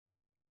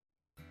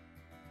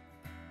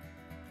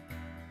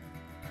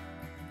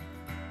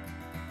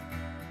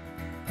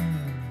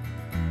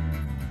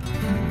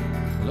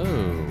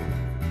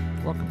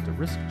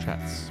Risk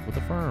Chats with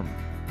the Firm.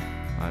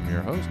 I'm your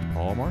host,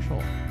 Paul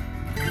Marshall.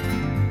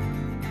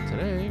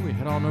 Today, we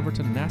head on over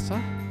to NASA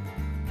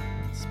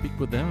and speak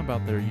with them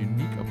about their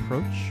unique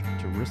approach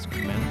to risk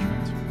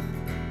management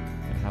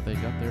and how they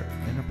got their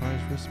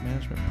enterprise risk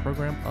management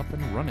program up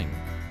and running.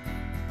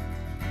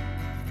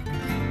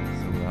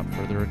 So without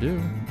further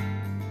ado,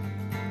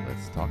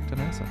 let's talk to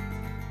NASA.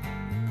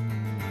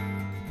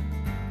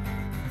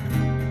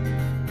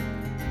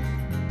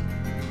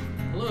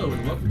 Hello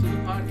and welcome to the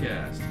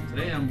podcast.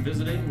 Today I'm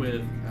visiting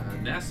with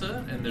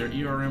NASA and their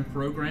ERM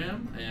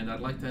program, and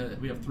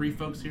we have three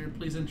folks here.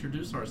 Please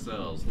introduce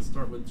ourselves. Let's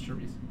start with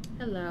Sharice.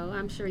 Hello,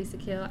 I'm Sharice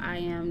Akil. I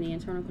am the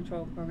Internal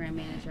Control Program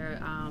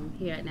Manager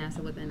here at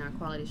NASA within our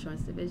Quality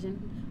Assurance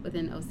Division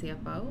within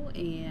OCFO,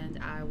 and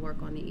I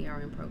work on the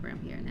ERM program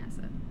here at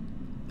NASA.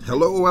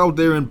 Hello out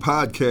there in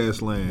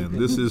podcast land.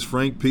 This is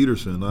Frank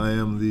Peterson. I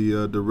am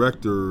the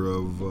Director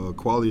of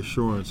Quality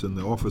Assurance in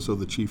the Office of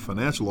the Chief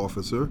Financial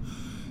Officer,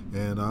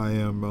 and I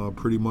am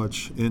pretty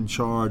much in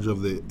charge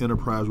of the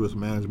Enterprise Risk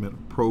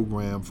Management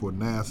Program for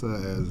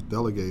NASA as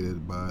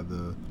delegated by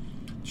the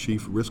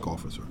Chief Risk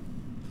Officer.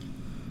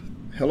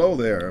 Hello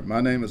there.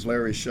 My name is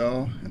Larry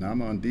Shaw, and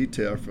I'm on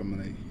detail from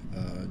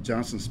the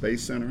Johnson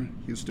Space Center,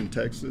 Houston,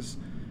 Texas,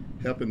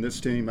 helping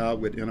this team out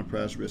with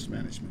Enterprise Risk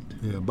Management.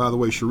 Yeah, by the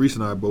way, Sharice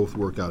and I both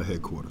work out of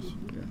headquarters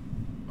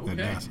at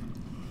NASA.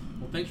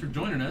 Well, thanks for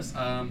joining us.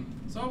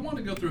 So I want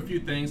to go through a few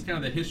things, kind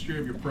of the history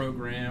of your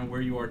program, where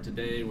you are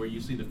today, where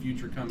you see the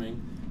future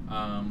coming.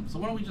 So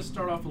why don't we just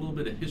start off a little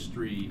bit of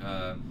history?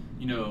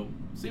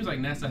 Seems like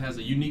NASA has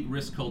a unique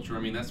risk culture. I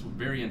mean, that's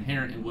very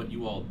inherent in what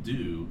you all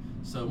do.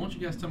 So why don't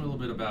you guys tell me a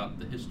little bit about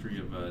the history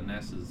of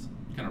NASA's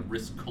kind of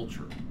risk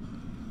culture?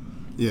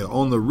 Yeah,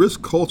 on the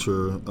risk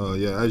culture,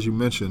 as you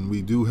mentioned,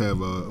 we do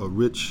have a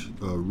rich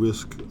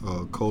risk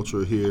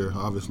culture here.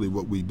 Obviously,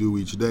 what we do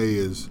each day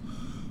is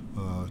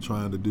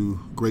trying to do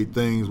great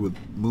things with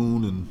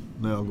Moon and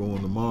now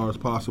going to Mars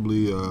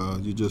possibly.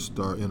 You just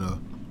are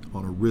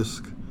on a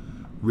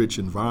risk-rich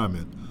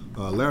environment.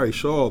 Larry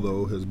Shaw,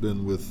 though, has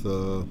been with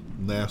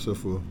NASA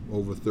for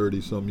over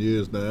 30-some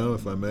years now,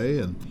 if I may,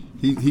 and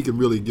he can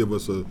really give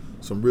us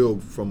some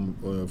real from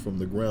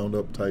the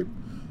ground-up type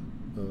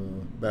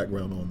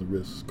background on the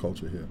risk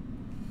culture here.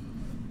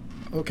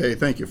 Okay,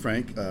 thank you,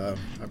 Frank. I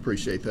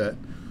appreciate that.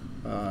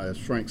 As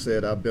Frank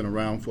said, I've been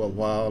around for a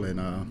while, and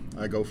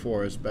I go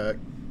for us back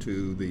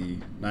to the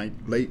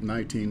late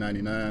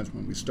 1999s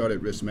when we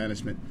started risk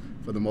management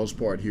for the most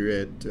part here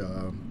at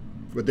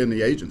within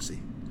the agency.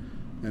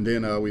 And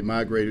then we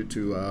migrated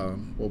to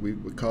what we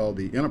would call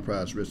the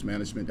enterprise risk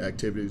management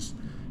activities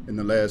in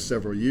the last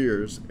several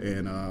years,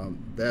 and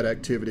that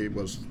activity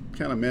was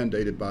kind of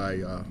mandated by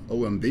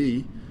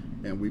OMB,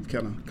 and we've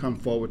kind of come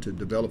forward to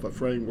develop a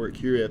framework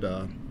here at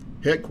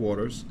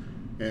headquarters,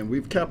 and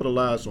we've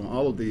capitalized on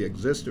all of the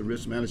existing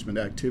risk management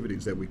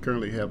activities that we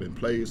currently have in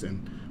place,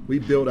 and we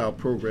build our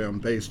program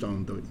based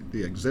on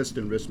the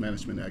existing risk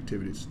management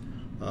activities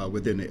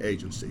within the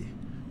agency.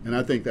 And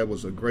I think that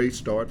was a great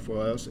start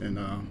for us, and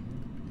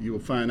you will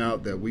find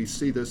out that we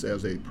see this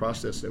as a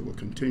process that will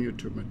continue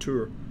to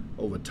mature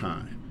over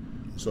time.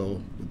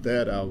 So with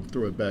that, I'll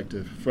throw it back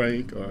to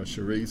Frank or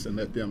Sharice and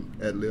let them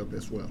ad-lib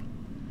as well.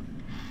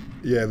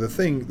 Yeah,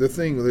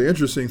 the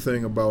interesting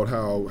thing about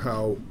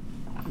how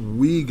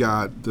we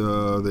got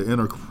the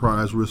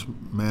Enterprise Risk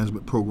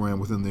Management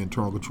Program within the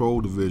Internal Control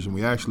Division,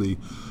 we actually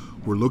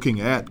were looking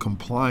at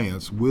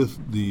compliance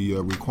with the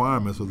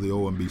requirements of the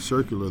OMB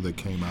circular that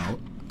came out,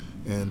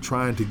 and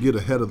trying to get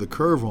ahead of the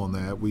curve on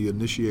that, we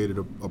initiated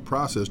a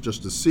process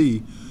just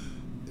to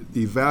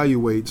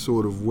evaluate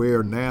sort of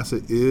where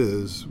NASA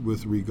is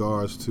with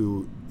regards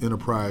to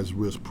Enterprise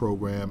Risk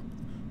Program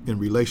in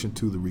relation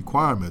to the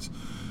requirements.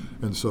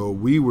 And so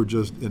we were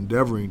just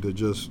endeavoring to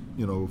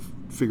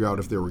figure out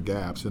if there were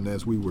gaps. And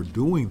as we were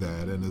doing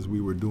that, and as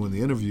we were doing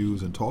the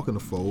interviews and talking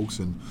to folks,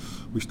 and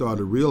we started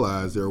to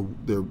realize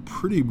they're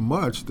pretty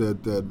much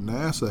that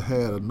NASA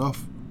had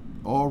enough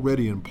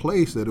already in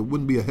place that it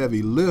wouldn't be a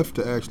heavy lift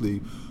to actually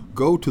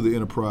go to the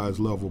enterprise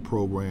level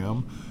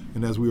program.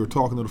 And as we were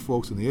talking to the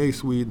folks in the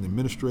A-suite and the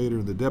administrator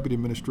and the deputy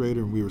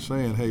administrator, and we were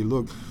saying, hey,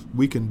 look,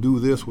 we can do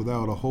this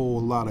without a whole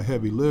lot of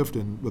heavy lift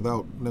and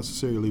without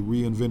necessarily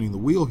reinventing the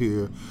wheel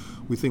here.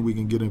 We think we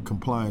can get in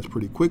compliance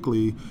pretty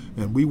quickly.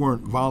 And we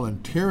weren't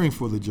volunteering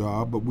for the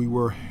job, but we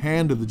were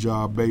handed the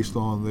job based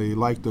on they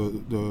liked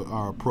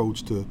our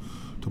approach to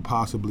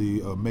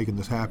possibly making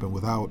this happen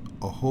without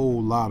a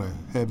whole lot of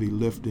heavy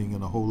lifting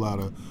and a whole lot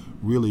of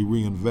really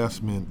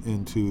reinvestment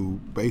into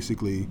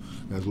basically,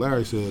 as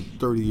Larry said,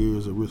 30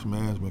 years of risk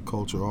management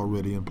culture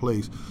already in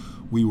place.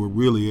 We were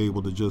really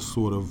able to just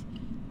sort of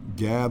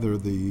gather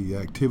the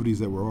activities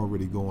that were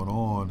already going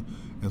on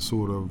and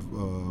sort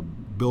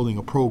of building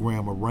a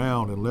program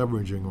around and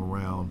leveraging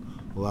around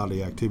a lot of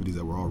the activities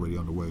that were already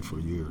underway for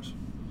years.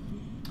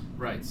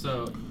 Right.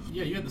 So,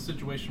 yeah, you had the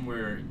situation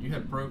where you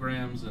had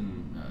programs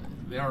and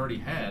they're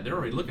already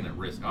looking at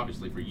risk,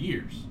 obviously, for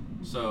years.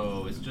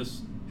 So it's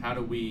just how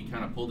do we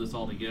kind of pull this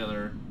all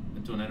together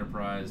into an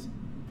enterprise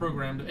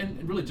program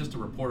and really just to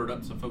report it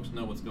up so folks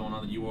know what's going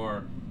on, that you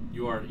are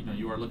you are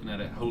looking at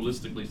it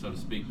holistically, so to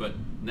speak. But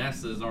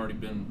NASA has already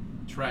been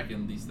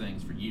tracking these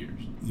things for years.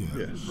 Yeah.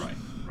 Yes. Right.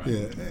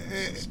 Yeah,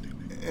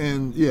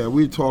 and yeah,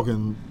 we're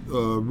talking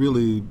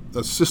really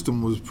a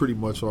system was pretty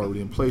much already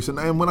in place.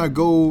 And when I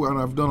go, and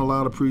I've done a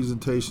lot of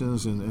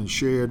presentations and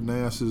shared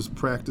NASA's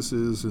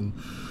practices and,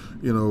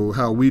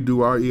 how we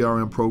do our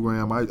ERM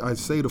program, I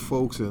say to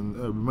folks, and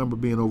I remember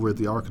being over at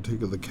the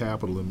Architect of the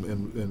Capitol,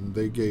 and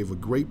they gave a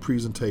great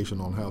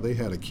presentation on how they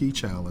had a key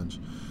challenge.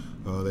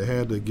 They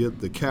had to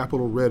get the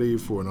Capitol ready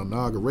for an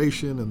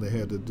inauguration, and they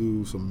had to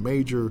do some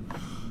major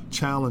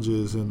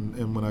challenges,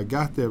 and when I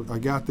got there,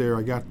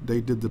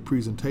 they did the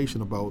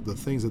presentation about the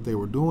things that they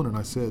were doing, and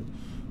I said,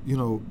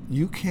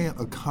 you can't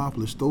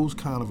accomplish those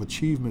kind of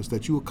achievements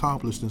that you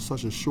accomplished in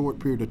such a short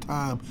period of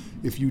time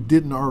if you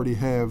didn't already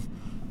have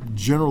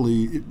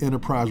generally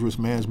enterprise risk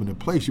management in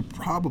place. You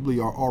probably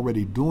are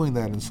already doing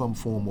that in some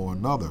form or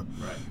another.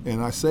 Right.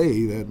 And I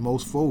say that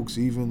most folks,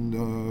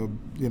 even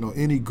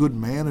any good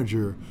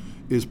manager,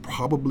 is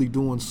probably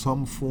doing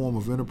some form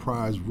of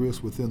enterprise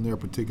risk within their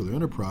particular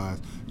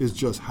enterprise. It's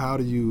just how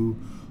do you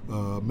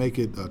make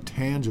it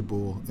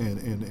tangible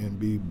and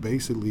be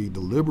basically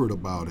deliberate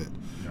about it.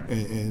 Right.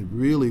 And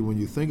really, when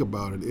you think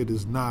about it, it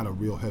is not a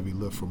real heavy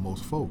lift for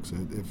most folks.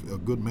 If a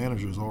good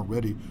manager is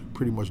already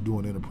pretty much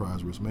doing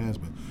enterprise risk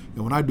management.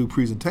 And when I do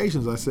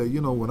presentations, I say,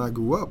 when I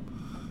grew up,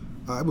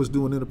 I was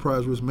doing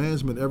enterprise risk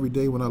management every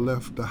day when I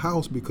left the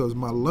house because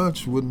my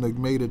lunch wouldn't have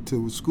made it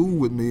to school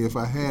with me if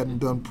I hadn't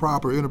done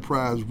proper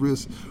enterprise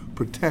risk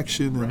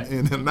protection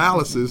and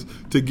analysis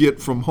to get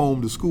from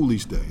home to school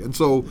each day. And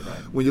so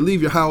when you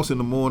leave your house in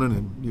the morning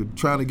and you're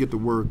trying to get to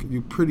work,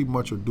 you pretty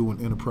much are doing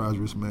enterprise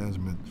risk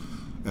management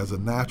as a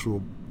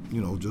natural,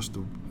 just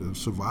a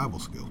survival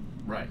skill.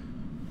 Right.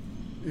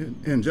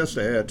 And just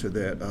to add to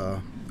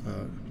that,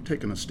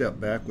 taking a step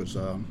backwards,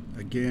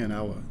 again,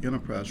 our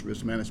enterprise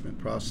risk management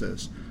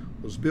process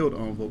was built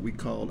on what we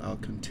call our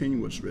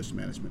continuous risk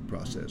management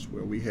process,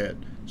 where we had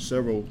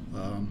several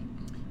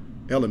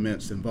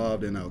elements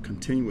involved in our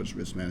continuous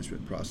risk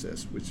management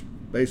process, which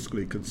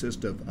basically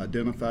consists of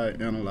identify,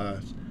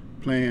 analyze,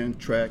 plan,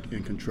 track,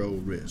 and control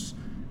risks.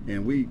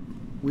 And we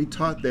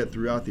taught that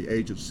throughout the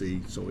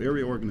agency, so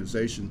every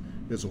organization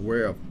is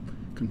aware of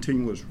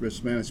continuous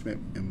risk management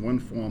in one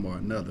form or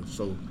another.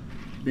 So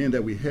being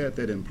that we had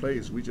that in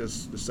place, we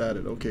just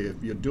decided, okay,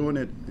 if you're doing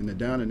it in the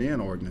down and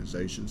in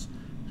organizations,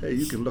 hey,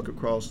 you can look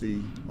across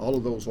all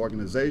of those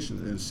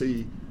organizations and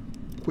see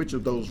which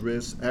of those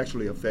risks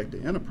actually affect the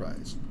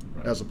enterprise,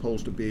 as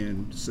opposed to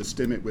being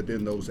systemic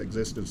within those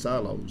existing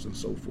silos and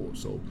so forth.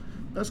 So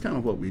that's kind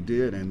of what we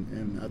did,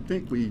 and I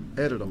think we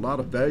added a lot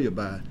of value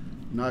by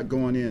not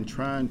going in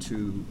trying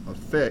to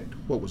affect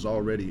what was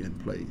already in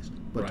place,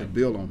 but to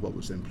build on what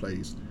was in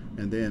place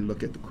and then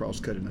look at the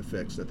cross-cutting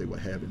effects that they were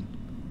having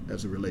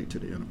as it relate to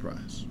the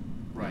enterprise.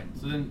 Right.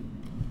 So then,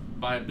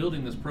 by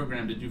building this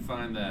program, did you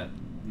find that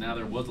now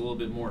there was a little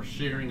bit more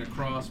sharing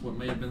across what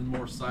may have been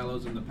more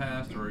silos in the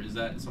past, or is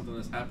that something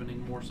that's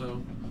happening more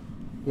so?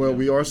 Well,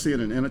 we are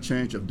seeing an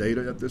interchange of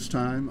data at this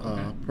time,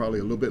 probably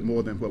a little bit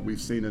more than what we've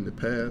seen in the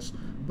past,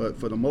 but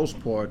for the most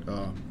part,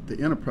 the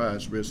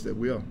enterprise risk that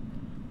we are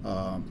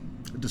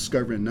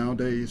discovering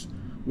nowadays,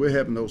 we're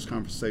having those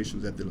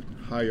conversations at the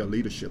higher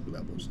leadership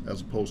levels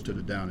as opposed to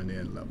the down and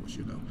in levels,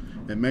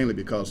 and mainly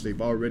because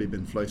they've already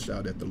been fleshed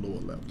out at the lower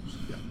levels.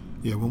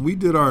 Yeah, when we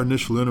did our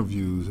initial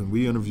interviews and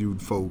we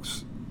interviewed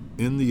folks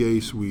in the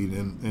A-suite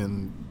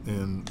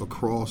and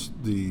across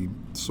the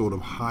sort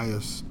of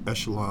highest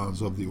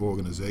echelons of the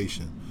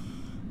organization,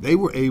 they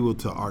were able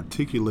to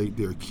articulate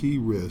their key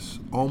risks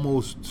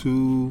almost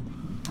to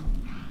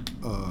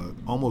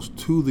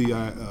the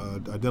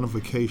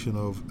identification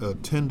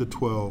of 10 to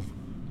 12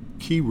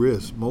 key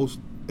risks.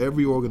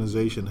 Every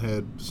organization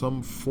had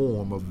some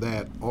form of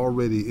that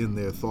already in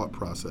their thought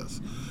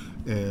process.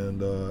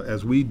 And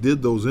as we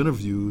did those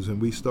interviews and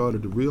we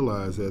started to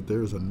realize that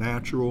there's a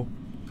natural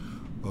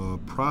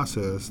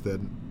process that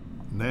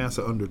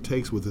NASA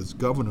undertakes with its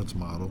governance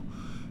model,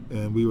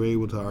 and we were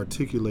able to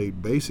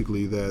articulate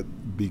basically that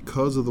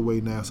because of the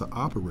way NASA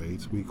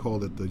operates, we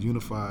call it the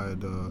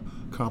Unified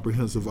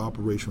Comprehensive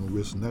Operational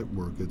Risk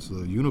Network. It's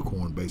a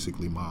unicorn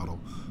basically model,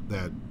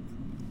 that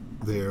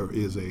there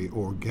is a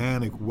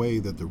organic way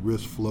that the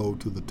risks flow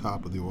to the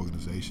top of the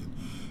organization.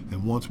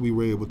 And once we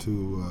were able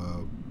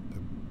to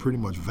pretty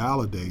much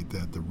validate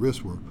that the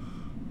risks were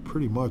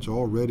pretty much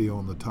already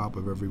on the top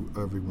of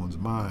everyone's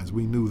minds,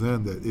 we knew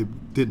then that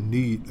it didn't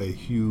need a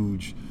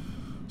huge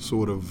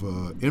sort of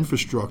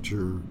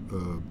infrastructure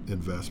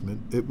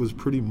investment. It was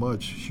pretty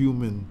much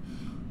human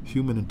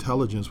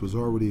intelligence was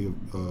already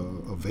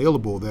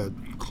available that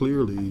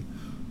clearly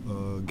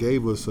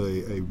gave us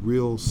a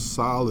real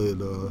solid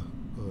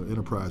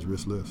enterprise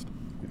risk list.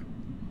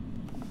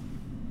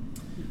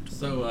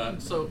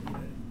 So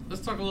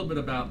let's talk a little bit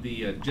about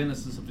the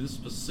genesis of this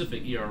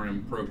specific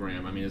ERM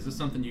program. I mean, is this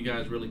something you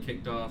guys really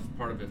kicked off,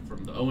 part of it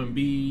from the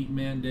OMB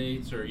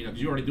mandates, or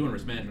because you're already doing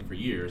risk management for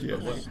years? Yes.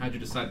 But how'd you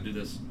decide to do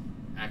this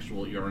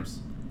actual ERM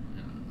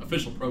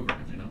official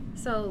program,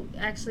 So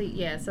actually,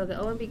 yeah, so the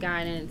OMB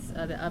guidance,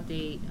 the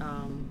update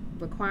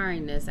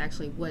requiring this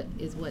actually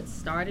what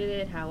started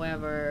it.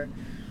 However,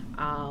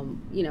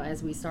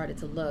 as we started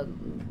to look,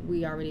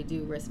 we already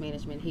do risk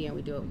management here and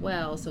we do it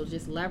well. So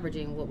just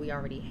leveraging what we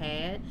already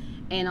had,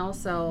 and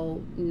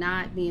also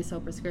not being so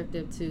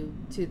prescriptive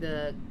to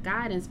the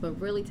guidance, but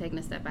really taking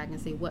a step back and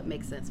see what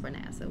makes sense for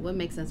NASA, what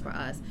makes sense for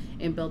us,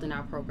 and building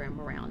our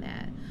program around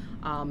that.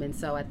 And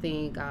so I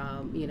think,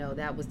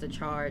 that was the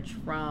charge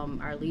from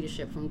our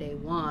leadership from day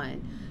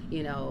one.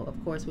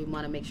 Of course, we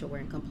want to make sure we're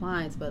in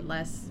compliance, but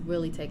let's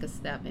really take a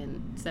step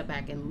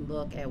back and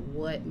look at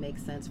what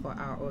makes sense for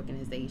our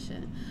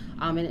organization.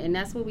 And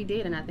that's what we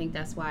did, and I think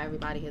that's why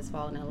everybody has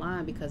fallen in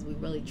line, because we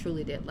really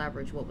truly did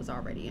leverage what was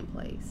already in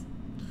place.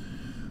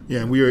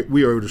 Yeah, and we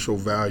are able to show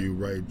value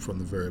right from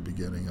the very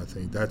beginning. I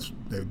think that's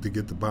to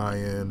get the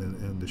buy-in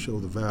and to show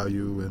the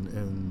value,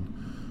 and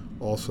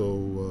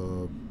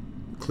also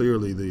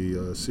clearly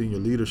the senior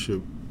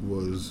leadership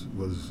was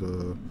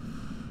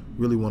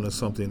really wanted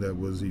something that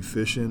was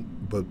efficient,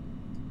 but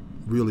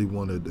really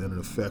wanted an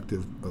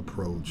effective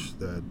approach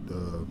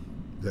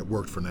that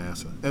worked for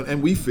NASA.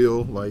 And we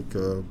feel like,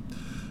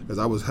 as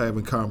I was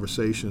having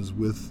conversations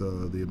with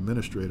the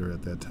administrator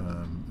at that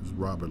time, it was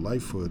Robert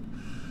Lightfoot,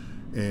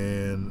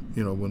 and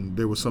when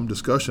there was some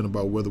discussion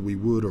about whether we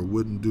would or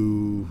wouldn't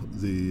do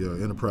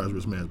the Enterprise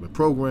Risk Management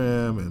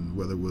Program, and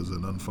whether it was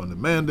an unfunded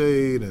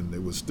mandate, and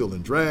it was still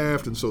in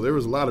draft, and so there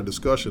was a lot of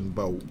discussion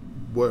about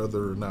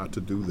whether or not to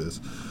do this.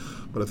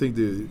 But I think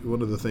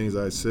one of the things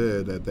I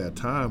said at that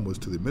time was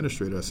to the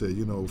administrator, I said,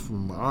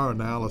 from our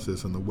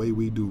analysis and the way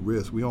we do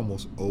risk, we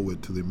almost owe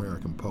it to the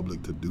American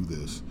public to do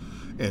this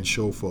and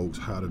show folks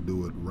how to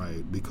do it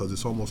right, because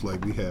it's almost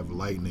like we have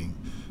lightning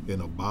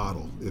in a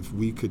bottle. If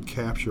we could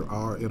capture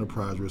our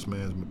enterprise risk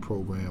management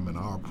program and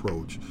our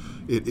approach,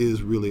 it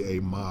is really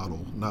a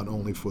model, not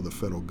only for the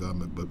federal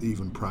government, but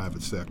even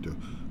private sector.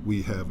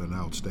 We have an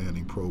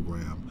outstanding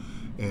program,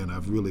 and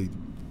I've really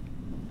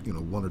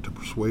wanted to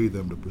persuade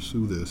them to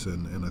pursue this,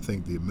 and I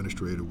think the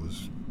administrator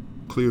was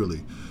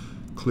clearly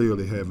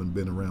having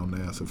been around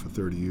NASA for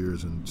 30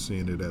 years and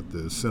seeing it at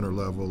the center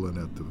level and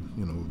at the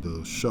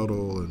the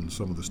shuttle and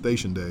some of the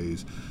station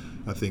days,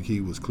 I think he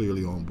was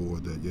clearly on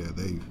board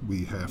that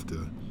we have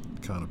to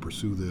kind of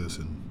pursue this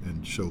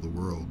and show the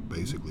world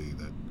basically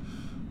that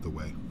the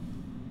way.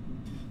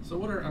 So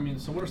what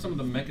are some of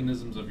the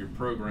mechanisms of your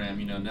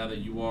program? Now that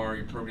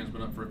your program's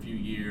been up for a few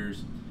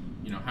years,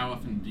 how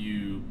often do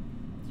you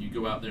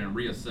go out there and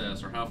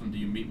reassess, or how often do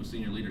you meet with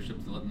senior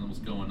leadership to let them know what's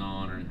going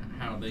on, or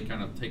how are they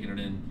kind of taking it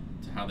in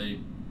to how they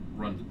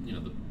run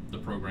the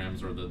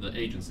programs or the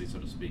agency, so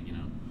to speak?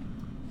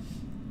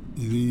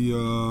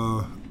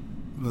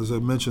 As I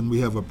mentioned, we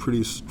have a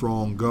pretty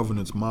strong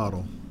governance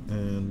model,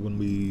 and when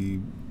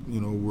we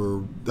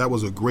that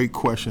was a great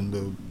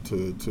question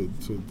to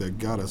that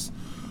got us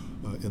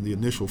in the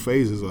initial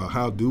phases.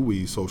 How do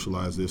we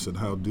socialize this, and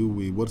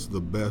what's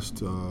the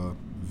best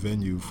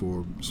venue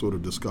for sort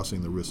of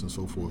discussing the risks and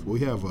so forth? We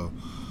have a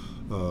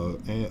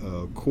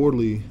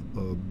quarterly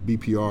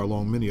BPR,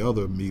 along many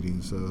other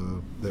meetings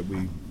that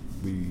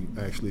we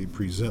actually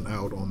present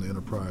out on the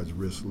enterprise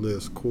risk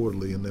list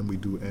quarterly, and then we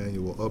do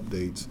annual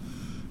updates.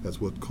 That's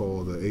what's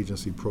called the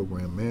Agency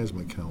Program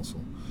Management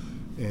Council.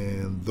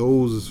 And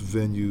those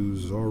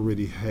venues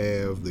already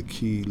have the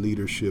key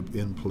leadership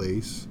in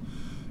place.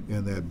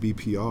 And that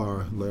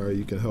BPR, Larry,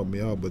 you can help me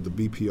out, but the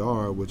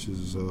BPR, which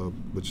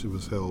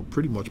was held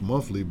pretty much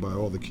monthly by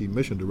all the key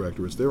mission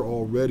directorates, they're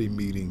already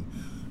meeting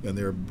and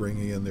they're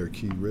bringing in their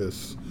key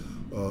risks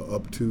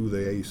up to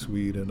the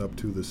A-suite and up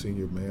to the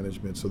senior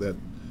management, so that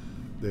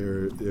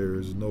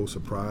there's no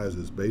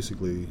surprises,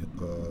 basically.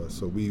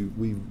 So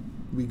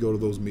we go to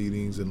those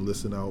meetings and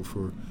listen out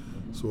for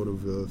sort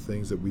of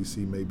things that we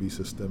see may be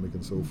systemic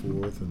and so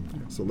forth.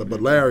 And so,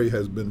 but Larry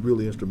has been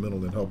really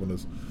instrumental in helping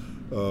us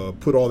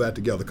put all that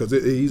together, because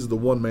he's the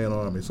one-man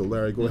army. So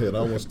Larry, go ahead.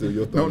 I want to steal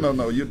your thought.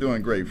 No, you're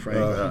doing great, Frank.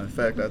 In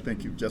fact, I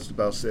think you've just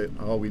about said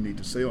all we need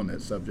to say on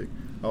that subject.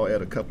 I'll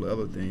add a couple of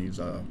other things.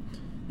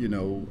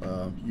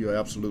 You're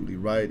absolutely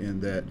right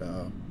in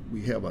that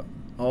we have an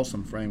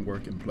awesome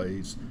framework in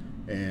place,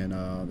 and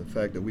the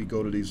fact that we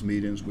go to these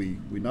meetings, we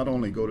not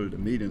only go to the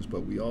meetings,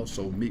 but we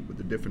also meet with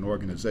the different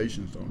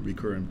organizations on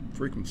recurring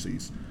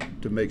frequencies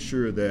to make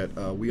sure that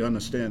we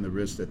understand the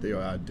risks that they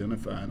are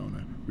identifying on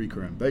a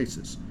recurring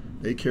basis.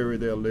 They carry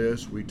their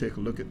list, we take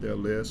a look at their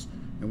list,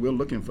 and we're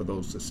looking for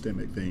those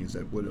systemic things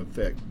that would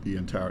affect the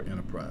entire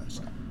enterprise.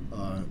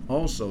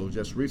 Also,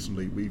 just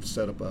recently, we've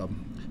set up an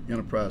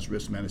Enterprise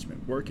Risk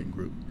Management Working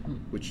Group,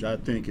 which I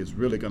think is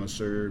really going to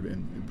serve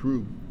and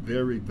prove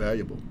very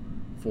valuable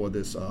for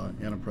this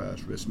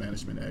enterprise risk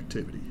management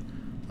activity.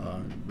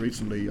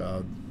 Recently,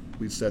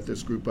 we set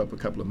this group up a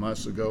couple of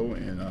months ago,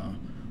 and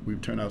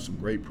we've turned out some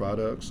great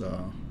products.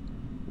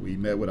 We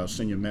met with our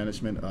senior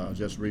management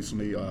just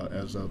recently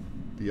as of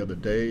the other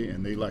day,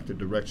 and they like the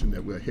direction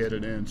that we're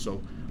headed in.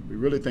 So we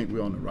really think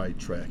we're on the right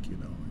track,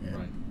 and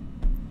right.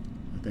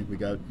 I think we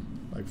got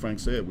like Frank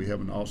said, we have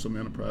an awesome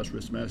enterprise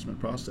risk management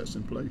process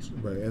in place.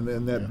 Right, and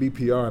that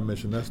BPR I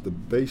mentioned, that's the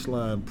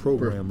baseline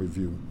program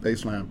review.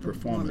 Baseline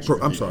performance.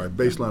 I'm sorry,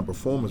 baseline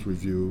performance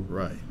review.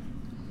 Right.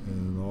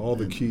 And all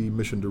the key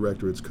mission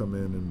directorates come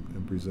in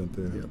and present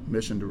there. Yeah,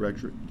 mission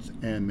directorates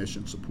and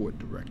mission support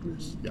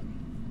directorates. Yeah.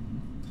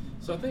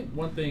 So I think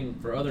one thing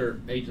for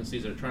other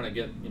agencies that are trying to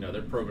get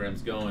their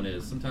programs going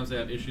is sometimes they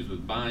have issues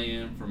with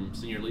buy-in from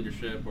senior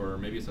leadership, or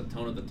maybe it's a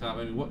tone at the top.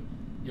 I mean,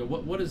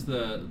 what is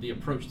the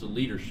approach to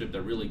leadership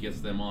that really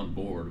gets them on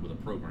board with a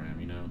program? I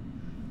mean,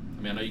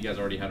 I know you guys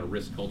already had a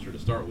risk culture to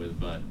start with,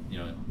 but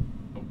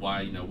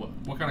why?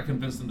 What kind of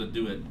convinced them to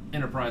do it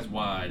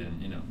enterprise-wide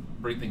and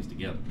bring things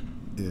together?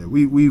 Yeah,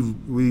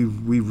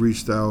 we've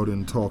reached out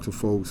and talked to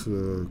folks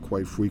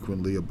quite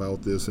frequently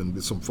about this,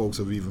 and some folks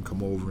have even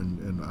come over,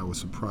 and I was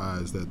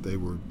surprised that they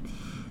were,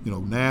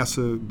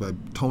 NASA, by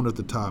tone at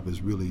the top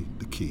is really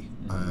the key.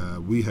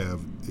 Mm-hmm. We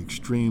have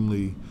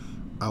extremely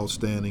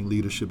outstanding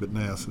leadership at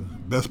NASA,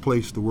 best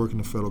place to work in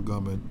the federal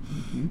government,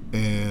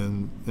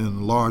 and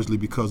largely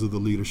because of the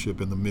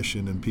leadership and the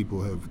mission, and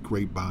people have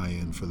great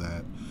buy-in for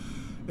that.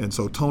 And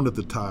so tone at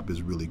the top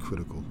is really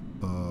critical.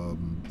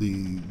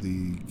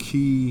 The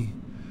key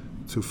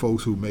to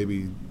folks who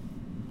maybe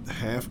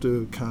have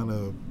to kind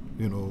of,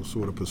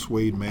 sort of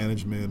persuade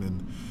management,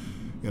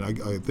 and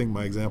I think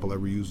my example I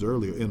reused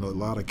earlier, in a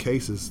lot of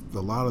cases, a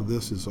lot of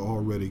this is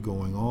already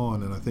going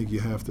on, and I think you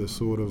have to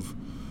sort of,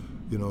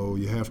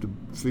 you have to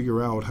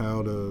figure out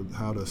how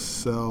to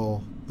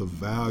sell the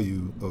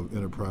value of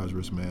enterprise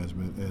risk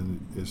management,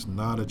 and it's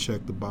not a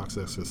check the box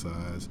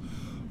exercise.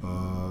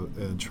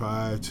 And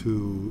try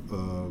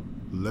to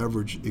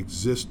leverage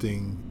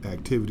existing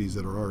activities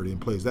that are already in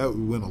place. That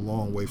went a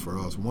long way for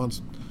us.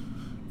 Once,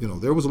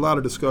 there was a lot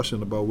of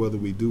discussion about whether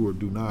we do or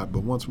do not,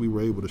 but once we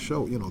were able to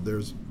show,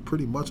 there's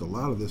pretty much a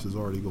lot of this is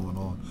already going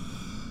on.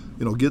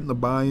 Getting the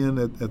buy-in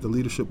at the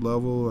leadership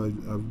level,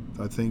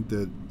 I think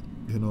that,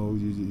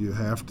 you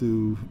have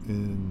to,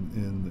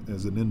 in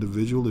as an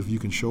individual, if you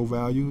can show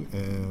value,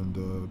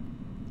 and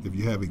if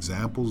you have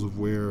examples of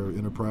where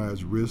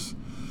enterprise risk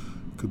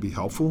could be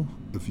helpful,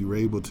 if you're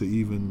able to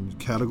even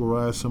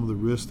categorize some of the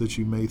risks that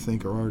you may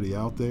think are already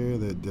out there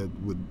that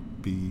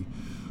would be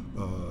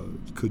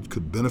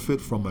could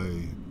benefit from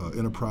a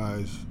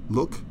enterprise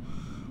look.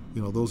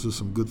 Those are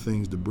some good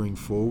things to bring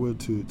forward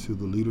to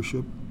the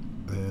leadership,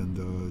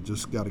 and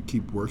just got to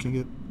keep working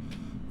it.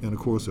 And of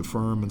course, the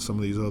firm and some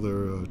of these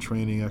other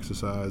training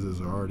exercises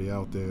are already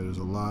out there. There's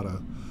a lot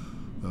of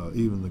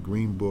even the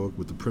Green Book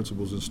with the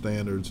principles and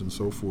standards and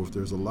so forth.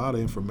 There's a lot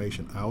of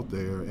information out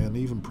there, and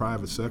even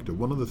private sector.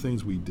 One of the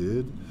things we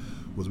did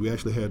was we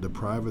actually had the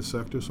private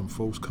sector, some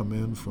folks come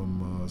in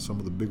from some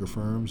of the bigger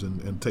firms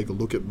and take a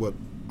look at what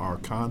our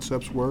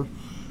concepts were.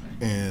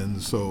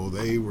 And so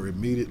they were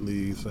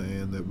immediately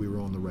saying that we were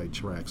on the right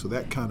track. So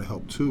that kind of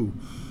helped too.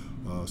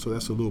 So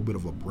that's a little bit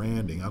of a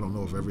branding. I don't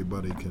know if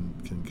everybody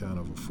can kind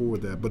of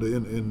afford that, but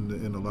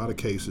in a lot of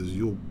cases,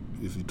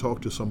 if you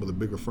talk to some of the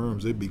bigger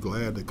firms, they'd be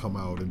glad to come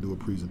out and do a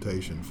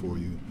presentation for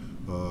you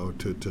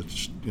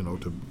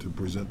to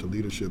present to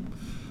leadership.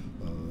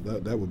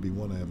 That would be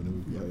one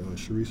avenue.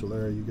 Sharice or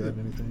Larry, you got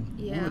anything?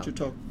 Yeah. Why don't you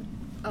talk?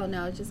 Oh,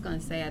 no, I was just going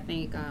to say, I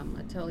think I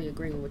totally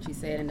agree with what you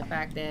said, and the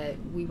fact that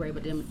we were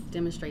able to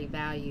demonstrate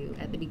value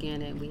at the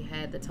beginning. We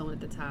had the tone at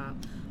the top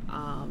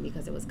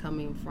because it was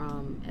coming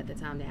from, at the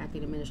time, the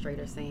acting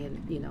administrator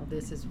saying,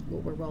 this is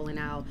what we're rolling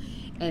out,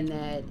 and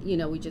that,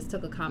 we just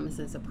took a common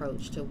sense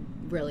approach to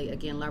really,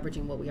 again,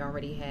 leveraging what we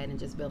already had and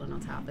just building on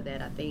top of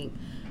that. I think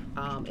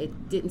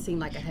it didn't seem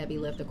like a heavy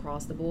lift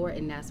across the board,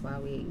 and that's why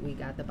we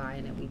got the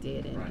buy-in that we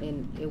did,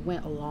 and it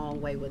went a long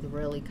way with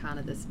really kind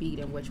of the speed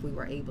in which we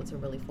were able to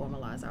really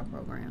formalize our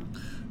program.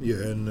 Yeah,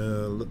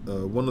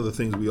 and one of the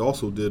things we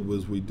also did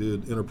was we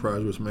did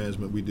enterprise risk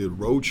management. We did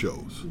road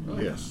shows.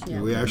 Yes.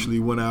 Yeah. We actually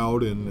went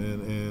out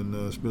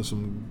and spent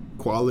some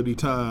quality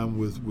time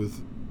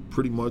with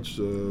pretty much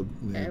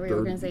Every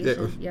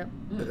organization. Yep.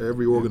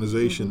 Every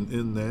organization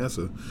in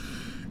NASA.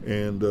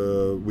 And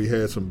we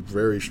had some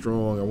very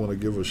strong. I want to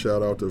give a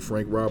shout out to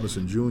Frank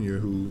Robinson Jr.,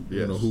 who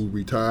who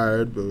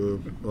retired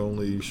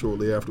only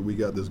shortly after we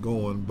got this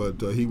going.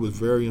 But he was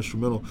very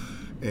instrumental,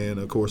 and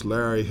of course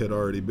Larry had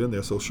already been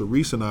there. So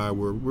Sharice and I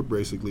we're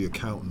basically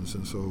accountants,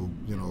 and so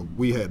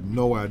we had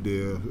no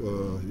idea.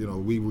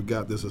 We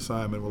got this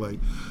assignment. We're like,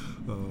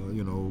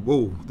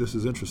 whoa, this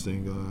is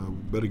interesting.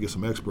 Better get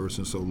some experts.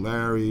 And so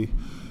Larry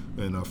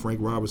and Frank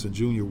Robinson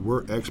Jr.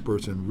 were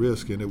experts in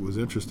risk, and it was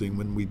interesting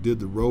when we did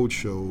the road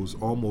shows.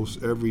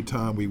 Almost every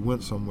time we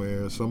went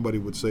somewhere, somebody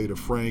would say to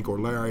Frank or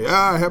Larry,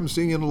 I haven't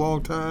seen you in a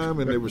long time,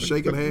 and they were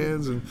shaking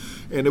hands, and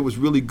it was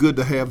really good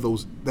to have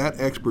that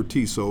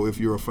expertise. So if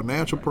you're a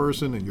financial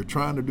person and you're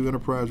trying to do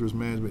enterprise risk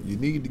management, you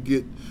need to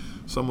get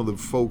some of the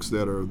folks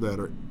that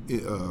are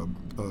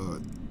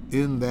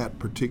in that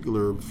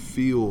particular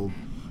field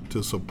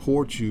to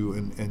support you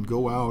and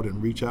go out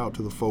and reach out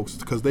to the folks,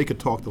 because they could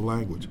talk the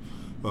language.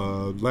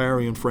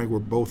 Larry and Frank were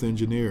both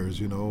engineers,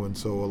 you know, and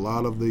so a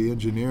lot of the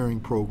engineering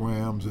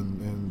programs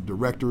and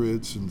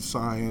directorates and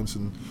science,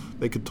 and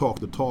they could talk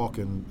the talk,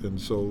 and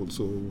so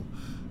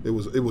it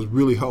was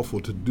really helpful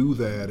to do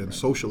that and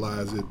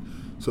socialize it,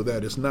 so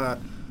that it's not,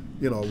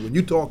 you know, when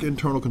you talk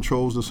internal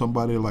controls to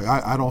somebody, like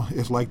I don't,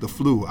 it's like the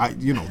flu.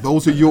 You know,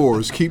 those are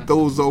yours. Keep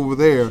those over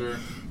there. Sure.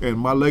 And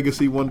my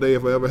legacy one day,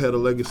 if I ever had a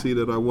legacy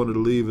that I wanted to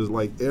leave, is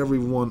like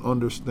everyone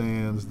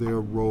understands their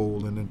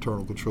role in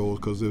internal controls,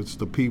 because it's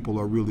the people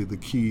are really the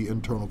key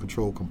internal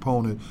control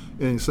component.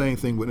 And same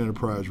thing with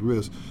enterprise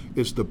risk.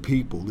 It's the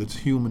people. It's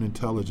human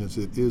intelligence.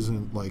 It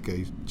isn't like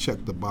a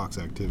check the box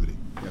activity.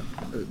 Yeah,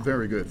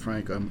 very good,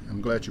 Frank.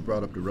 I'm glad you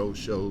brought up the road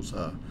shows.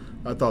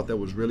 I thought that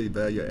was really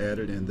value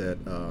added, in that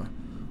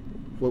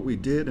what we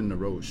did in the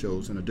road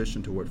shows, in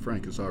addition to what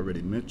Frank has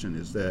already mentioned,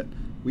 is that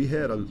we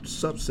had a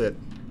subset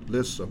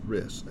list of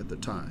risks at the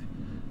time,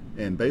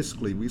 and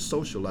basically we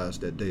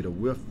socialized that data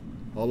with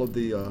all of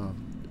the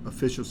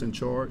officials in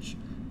charge,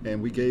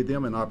 and we gave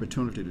them an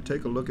opportunity to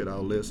take a look at our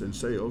list and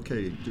say,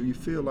 okay, do you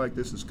feel like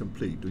this is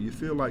complete? Do you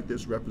feel like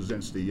this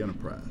represents the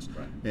enterprise?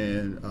 Right.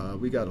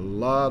 And we got a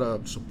lot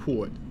of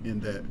support in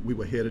that we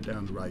were headed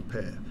down the right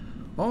path.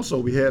 Also,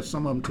 we had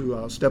some of them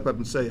to step up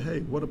and say, hey,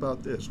 what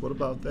about this? What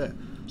about that?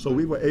 So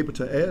we were able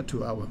to add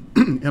to our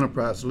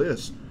enterprise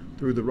list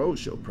through the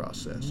roadshow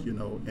process, you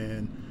know.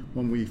 And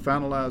when we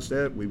finalized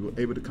that, we were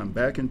able to come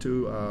back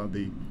into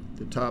the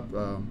top,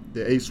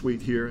 the A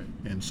suite here,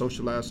 and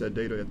socialize that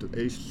data at the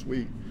A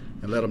suite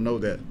and let them know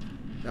that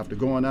after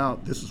going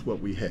out, this is what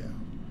we have.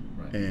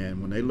 Right.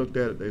 And when they looked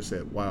at it, they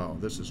said, wow,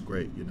 this is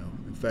great, you know.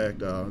 In fact,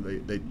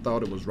 they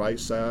thought it was right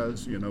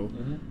size, you know,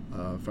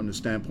 from the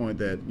standpoint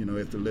that, you know,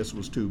 if the list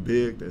was too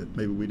big, that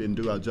maybe we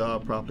didn't do our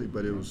job properly,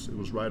 but it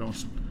was right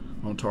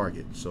on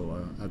target.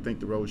 So I think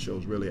the road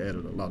shows really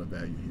added a lot of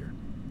value here.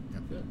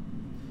 Yep. Good.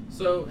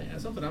 So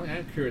something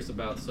I'm curious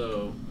about.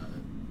 So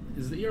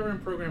is the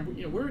ERM program,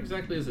 you know, where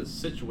exactly is it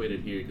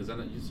situated here? Because I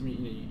know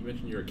you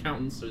mentioned you're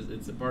accountants. So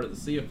it's a part of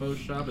the CFO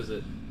shop. Is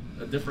it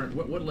a different?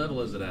 What level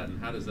is it at, and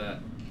how does that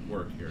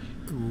work here?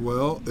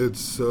 Well,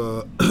 it's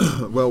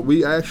well,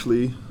 we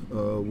actually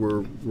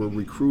were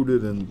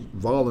recruited and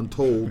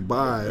voluntold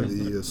by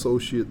the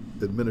associate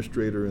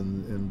administrator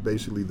and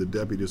basically the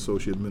deputy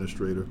associate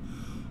administrator.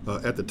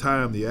 At the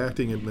time, the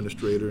acting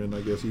administrator, and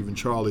I guess even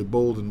Charlie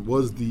Bolden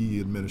was the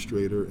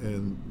administrator,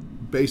 and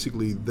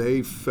basically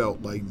they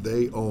felt like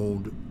they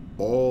owned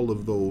all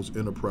of those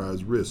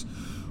enterprise risks.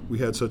 We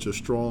had such a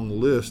strong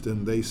list,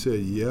 and they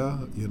said,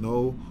 yeah, you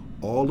know,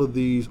 all of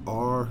these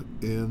are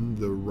in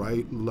the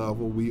right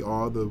level. We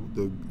are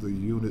the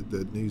unit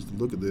that needs to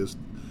look at this.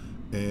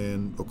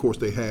 And of course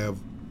they have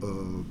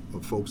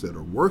folks that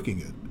are working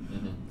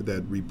it,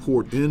 that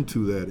report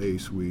into that A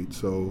suite.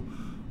 So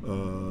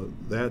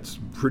that's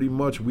pretty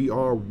much, we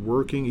are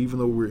working, even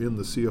though we're in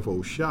the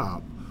CFO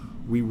shop,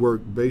 we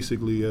work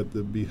basically at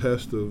the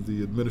behest of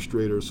the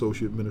administrator,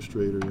 associate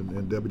administrator,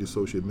 and deputy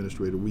associate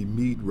administrator. We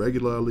meet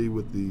regularly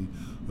with the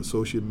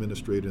associate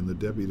administrator and the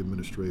deputy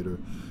administrator,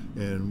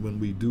 and when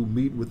we do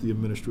meet with the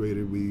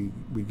administrator, we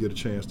get a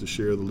chance to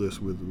share the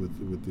list with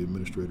the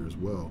administrator as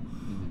well.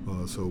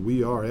 So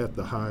we are at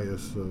the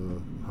highest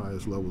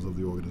levels of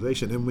the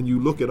organization. And when you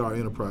look at our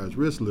enterprise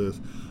risk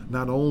list,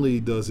 not only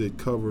does it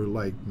cover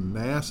like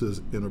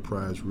NASA's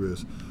enterprise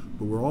risk,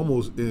 but we're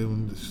almost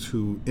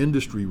into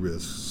industry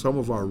risks. Some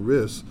of our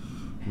risks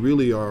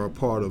really are a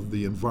part of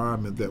the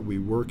environment that we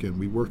work in.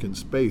 We work in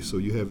space, so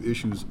you have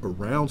issues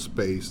around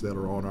space that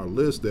are on our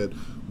list that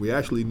we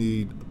actually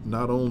need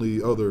not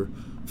only other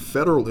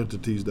federal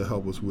entities to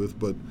help us with,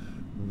 but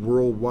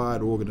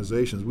worldwide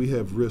organizations. We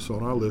have risks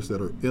on our list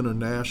that are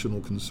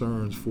international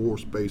concerns for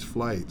space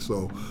flight.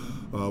 So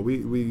we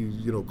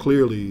you know,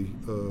 clearly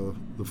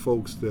the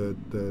folks that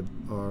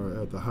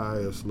are at the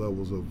highest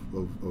levels of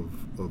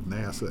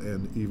NASA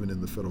and even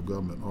in the federal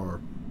government are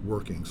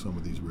working some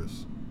of these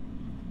risks.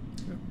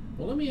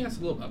 Well, let me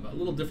ask a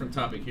little different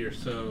topic here.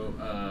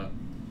 So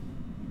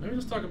maybe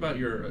let's talk about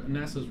your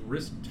NASA's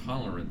risk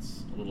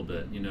tolerance a little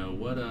bit. You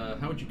know,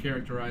 how would you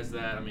characterize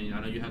that? I mean,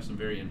 I know you have some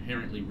very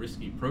inherently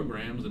risky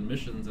programs and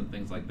missions and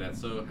things like that.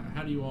 So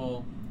how do you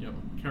all, you know,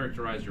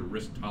 characterize your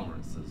risk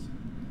tolerances?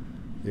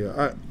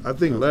 Yeah, I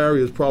think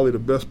Larry is probably the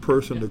best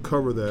person to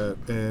cover that,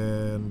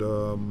 and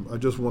I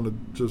just want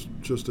to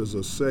just as a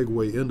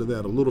segue into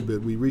that a little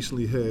bit. We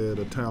recently had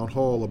a town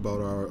hall about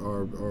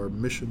our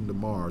mission to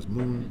Mars,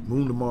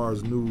 Moon to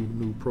Mars,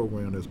 new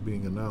program that's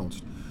being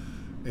announced,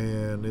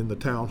 and in the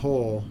town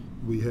hall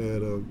we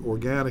had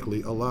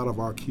organically a lot of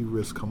our key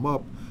risks come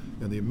up,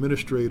 and the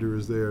administrator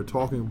is there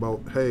talking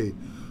about, hey,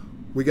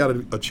 we got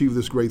to achieve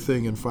this great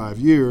thing in 5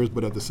 years,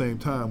 but at the same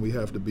time, we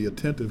have to be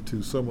attentive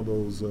to some of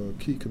those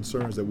key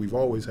concerns that we've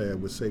always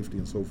had with safety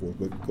and so forth.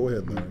 But go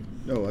ahead, Larry.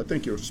 No, I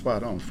think you're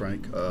spot on,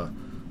 Frank. The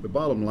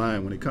bottom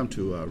line, when it comes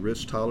to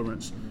risk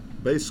tolerance,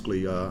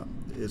 basically,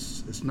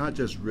 it's not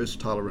just risk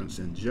tolerance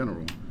in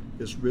general.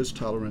 It's risk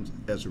tolerance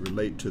as it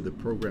relates to the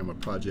program or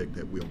project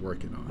that we're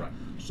working on. Right.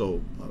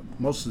 So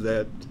most of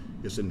that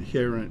It's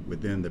inherent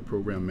within the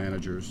program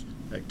manager's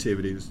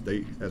activities.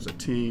 They, as a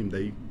team,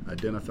 they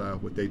identify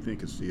what they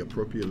think is the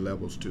appropriate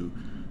levels to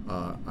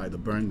either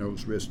burn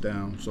those risks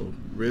down. So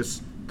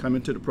risks come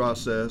into the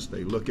process,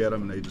 they look at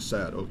them and they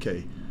decide,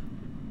 okay,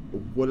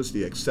 what is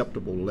the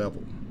acceptable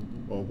level,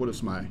 or what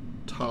is my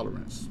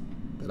tolerance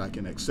that I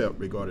can accept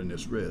regarding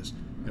this risk?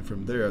 And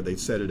from there, they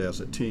set it as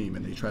a team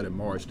and they try to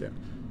march down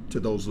to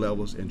those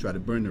levels and try to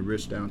bring the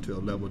risk down to a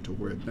level to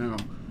where now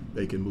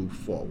they can move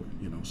forward.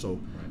 So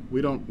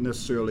we don't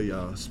necessarily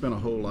spend a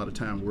whole lot of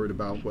time worried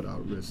about what our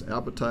risk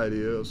appetite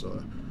is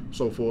or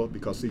so forth,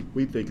 because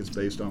we think it's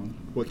based on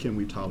what can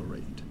we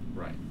tolerate.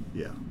 Right.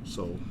 Yeah.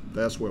 So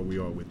that's where we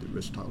are with the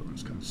risk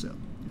tolerance concept.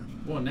 Yeah.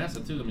 Well,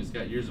 NASA too, I mean, it's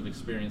got years of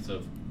experience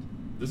of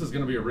this is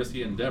going to be a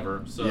risky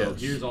endeavor, so Yes.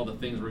 here's all the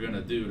things we're going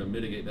to do to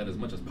mitigate that as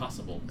much as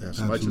possible.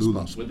 As much as Absolutely.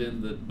 possible.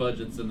 Within the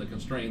budgets and the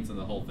constraints and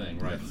the whole thing,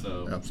 right? Yeah,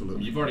 So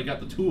absolutely. you've already got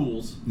the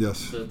tools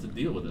Yes. to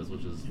deal with this,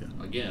 which is,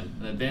 Yeah. again,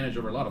 an advantage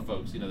over a lot of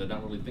folks, that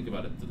don't really think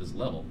about it to this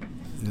level.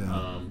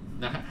 Yeah.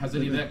 Now, has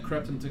any of that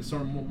crept into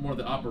sort of more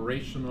the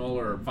operational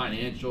or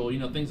financial,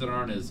 things that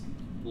aren't as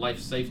life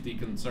safety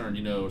concerned,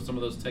 some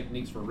of those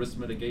techniques for risk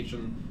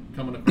mitigation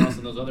coming across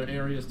in those other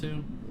areas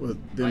too? Well,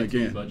 then IT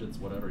again, budgets,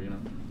 whatever,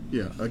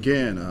 Yeah,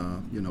 again,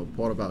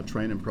 part of our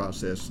training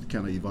process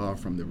kind of evolved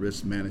from the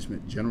risk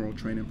management general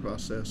training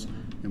process.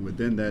 And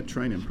within that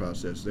training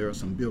process, there are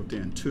some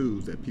built-in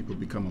tools that people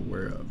become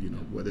aware of,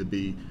 whether it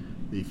be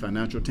the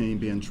financial team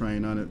being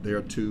trained on it, there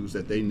are tools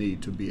that they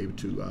need to be able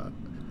to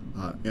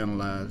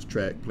analyze,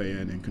 track,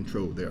 plan, and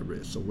control their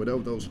risk. So whatever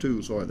those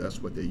tools are,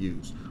 that's what they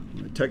use.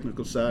 On the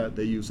technical side,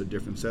 they use a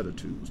different set of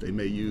tools. They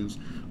may use,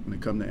 when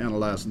it comes to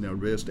analyzing their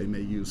risk, they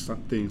may use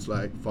some things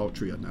like fault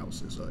tree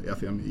analysis, or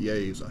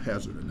FMEAs, or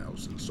hazard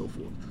analysis, and so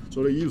forth.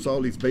 So they use all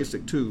these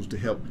basic tools to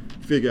help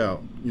figure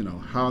out,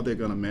 how they're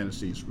going to manage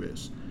these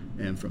risks.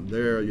 And from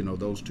there,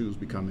 those tools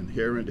become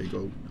inherent. They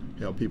go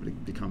help people to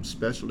become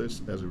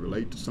specialists as it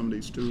relates to some of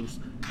these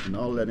tools, and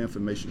all of that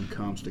information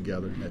comes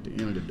together, and at the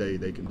end of the day,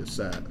 they can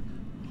decide,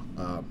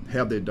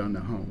 have they done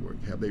their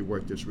homework? Have they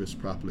worked this risk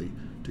properly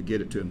to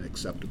get it to an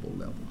acceptable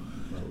level?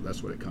 So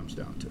that's what it comes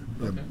down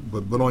to. Okay.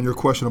 But on your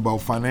question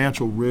about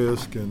financial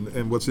risk,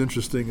 and what's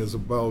interesting is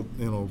about,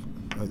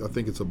 I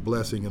think it's a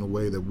blessing in a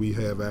way that we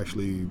have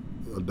actually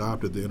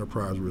adopted the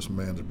Enterprise Risk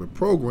Management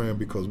Program,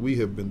 because we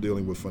have been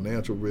dealing with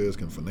financial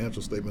risk and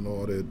financial statement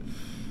audit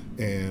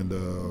and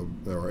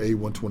our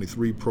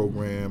A123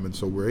 program, and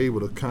so we're able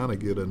to kind of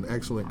get an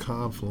excellent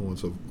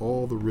confluence of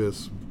all the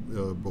risks,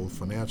 both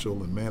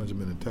financial and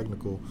management and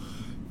technical.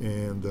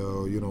 And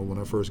when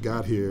I first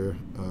got here,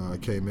 I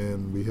came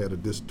in, we had a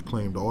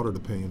disclaimed audit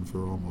opinion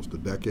for almost a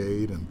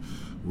decade, and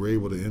we're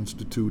able to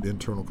institute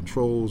internal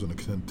controls and a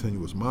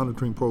continuous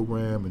monitoring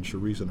program, and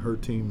Sharice and her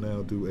team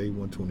now do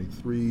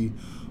A123,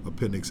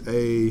 Appendix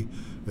A,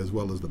 as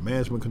well as the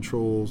management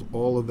controls.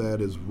 All of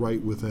that is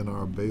right within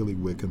our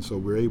bailiwick, and so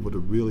we're able to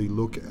really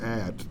look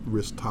at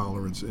risk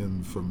tolerance.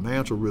 And for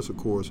financial risk, of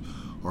course,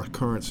 our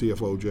current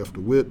CFO, Jeff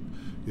DeWitt,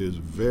 is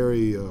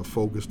very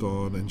focused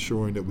on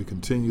ensuring that we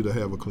continue to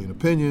have a clean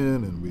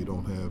opinion and we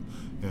don't have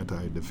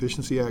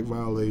Anti-Deficiency Act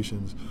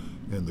violations.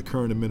 And the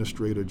current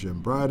administrator,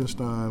 Jim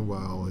Bridenstine,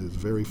 while is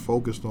very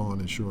focused on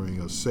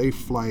ensuring a safe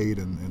flight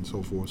and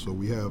so forth. So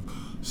we have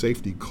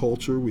safety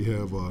culture. We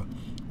have a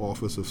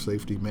Office of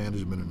Safety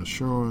Management and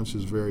Assurance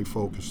is very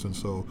focused. And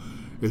so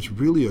it's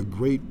really a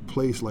great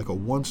place, like a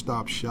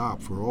one-stop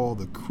shop for all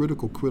the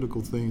critical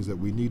things that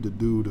we need to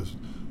do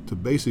to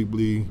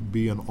basically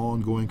be an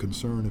ongoing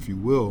concern, if you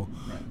will,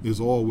 is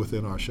all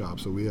within our shop.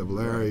 So we have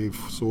Larry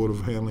sort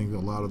of handling a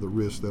lot of the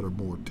risks that are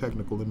more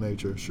technical in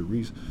nature.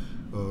 Sharice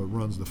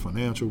runs the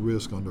financial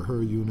risk under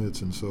her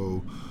units, and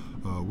so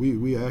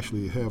we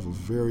actually have a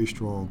very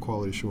strong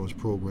quality assurance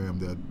program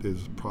that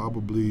is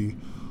probably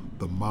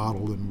the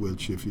model in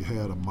which, if you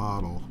had a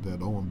model that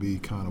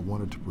OMB kind of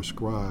wanted to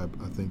prescribe,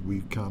 I think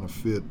we kind of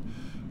fit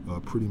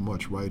pretty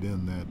much right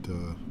in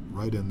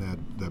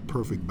that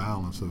perfect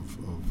balance of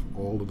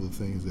all of the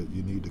things that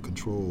you need to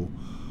control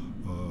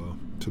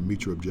to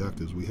meet your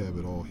objectives. We have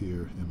it all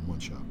here in one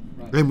shop,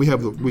 and we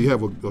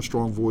have a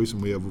strong voice,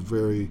 and we have a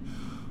very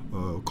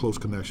close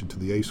connection to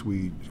the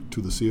A-Suite, to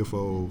the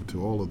CFO,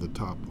 to all of the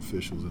top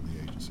officials in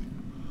the agency.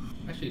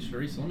 Actually,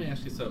 Sharice, let me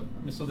ask you,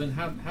 so then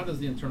how does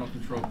the internal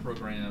control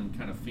program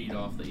kind of feed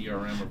off the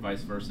ERM or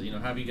vice versa? How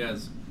have you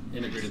guys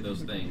integrated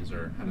those things,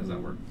 or how does that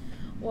work?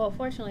 Well,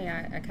 fortunately,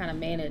 I kind of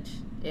manage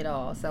it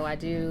all. So I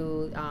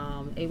do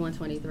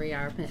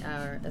A123,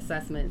 our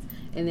assessments,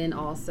 and then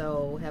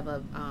also have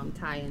a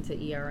tie into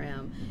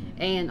ERM,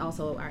 and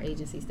also our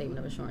agency statement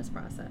of assurance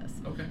process.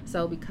 Okay.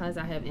 So because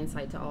I have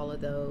insight to all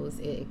of those,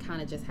 it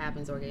kind of just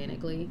happens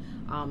organically.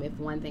 If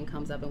one thing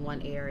comes up in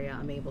one area,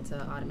 I'm able to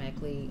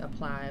automatically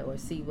apply or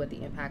see what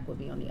the impact would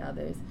be on the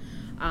others.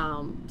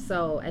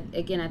 So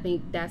again, I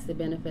think that's the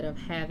benefit of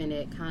having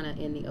it kind of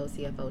in the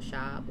OCFO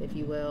shop, if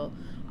you will,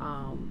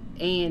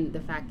 and the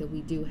fact that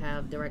we do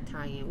have direct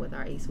tie-in with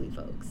our A-Suite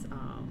folks.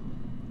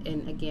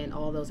 And again,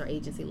 all those are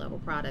agency level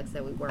products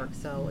that we work.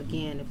 So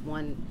again,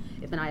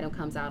 if an item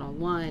comes out on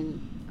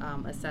one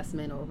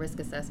assessment or risk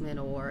assessment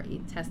or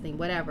testing,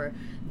 whatever,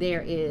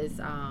 there is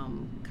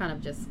kind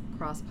of just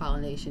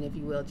cross-pollination, if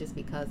you will, just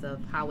because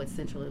of how it's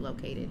centrally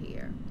located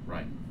here.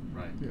 Right.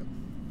 Yeah.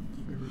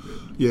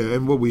 Yeah,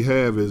 and what we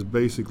have is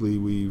basically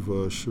we've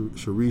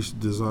Sharice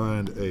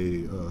designed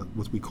a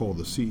what we call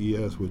the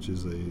CES, which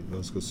is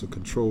a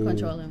control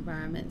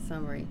environment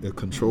summary. A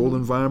control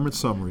environment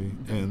summary,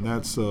 and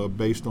that's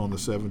based on the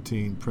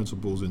 17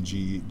 principles in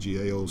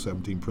GAO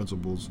 17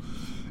 principles,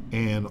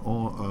 and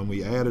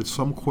we added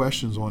some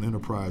questions on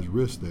enterprise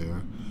risk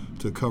there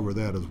to cover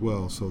that as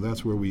well. So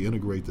that's where we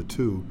integrate the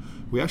two.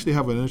 We actually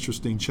have an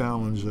interesting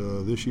challenge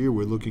this year.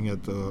 We're looking at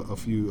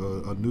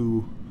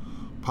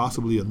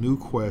possibly a new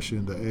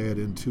question to add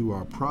into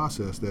our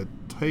process that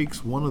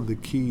takes one of the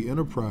key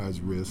enterprise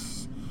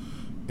risks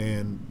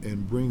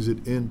and brings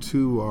it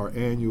into our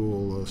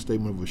annual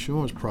statement of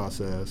assurance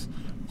process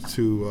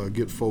to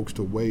get folks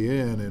to weigh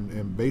in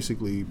and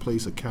basically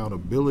place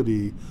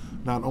accountability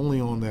not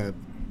only on that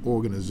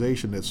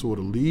organization that sort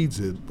of leads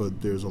it,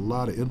 but there's a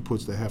lot of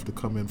inputs that have to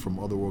come in from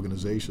other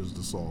organizations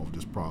to solve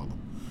this problem.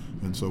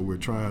 And so we're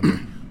trying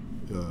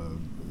to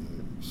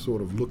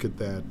sort of look at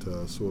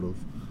that sort of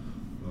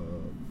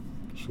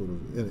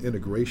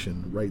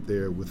integration right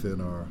there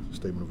within our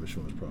statement of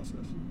assurance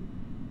process.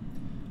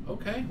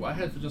 Okay, well, I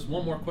had just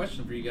one more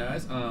question for you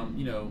guys.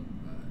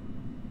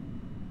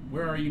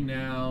 Where are you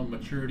now,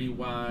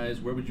 maturity-wise?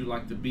 Where would you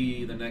like to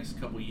be the next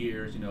couple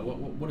years?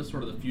 What is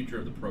sort of the future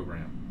of the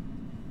program?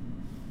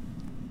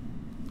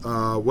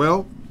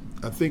 Well,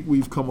 I think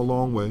we've come a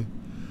long way.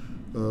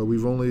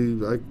 We've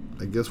only,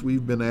 I guess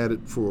we've been at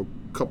it for a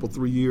couple,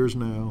 3 years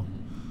now.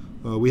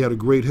 We had a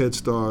great head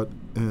start,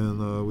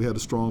 and we had a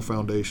strong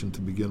foundation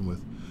to begin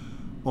with.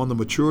 On the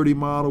maturity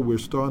model, we're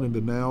starting to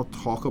now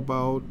talk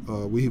about,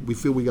 we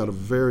feel we got a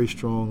very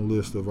strong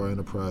list of our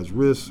enterprise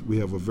risks. We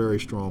have a very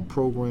strong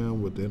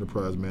program with the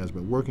Enterprise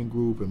Management Working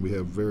Group, and we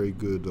have very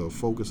good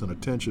focus and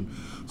attention.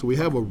 So we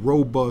have a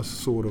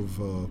robust sort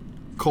of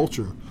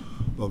culture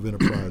of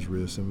enterprise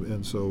risks.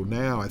 And so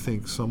now I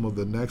think some of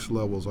the next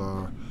levels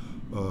are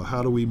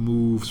how do we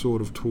move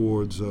sort of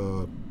towards,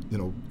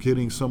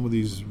 getting some of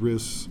these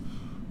risks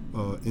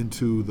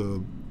into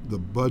the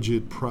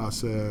budget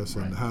process,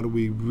 and how do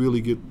we really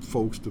get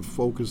folks to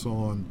focus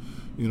on,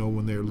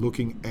 when they're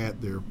looking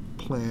at their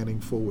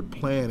forward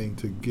planning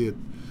to get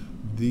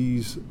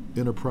these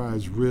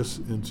enterprise risks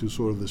into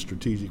sort of the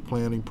strategic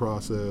planning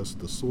process,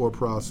 the SOAR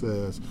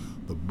process,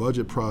 the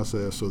budget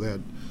process, so that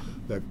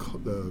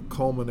the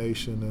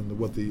culmination and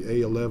what the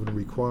A11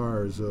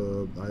 requires.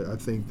 I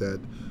think that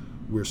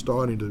we're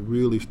starting to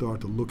really start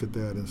to look at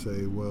that and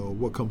say, well,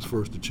 what comes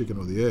first, the chicken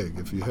or the egg?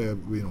 If you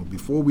have,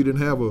 before we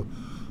didn't have a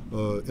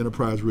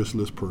enterprise risk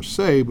list per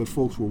se, but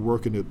folks were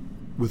working it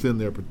within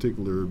their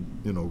particular,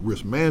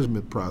 risk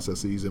management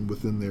processes and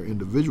within their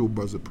individual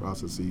budget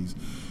processes.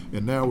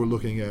 And now we're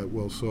looking at,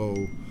 well,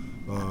 so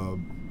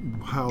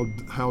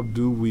how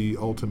do we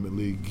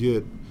ultimately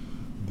get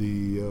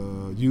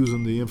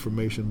using the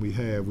information we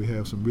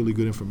have some really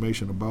good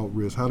information about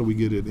risk. How do we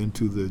get it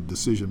into the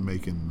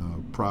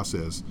decision-making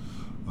process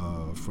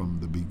from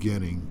the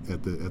beginning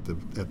at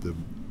the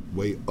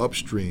way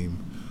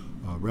upstream,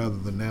 rather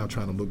than now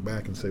trying to look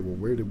back and say, well,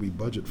 where did we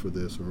budget for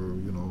this, or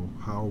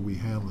how are we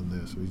handling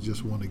this? We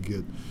just want to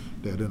get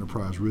that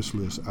enterprise risk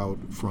list out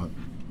front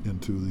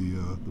into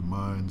the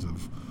minds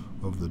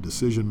of the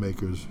decision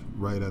makers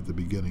right at the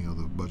beginning of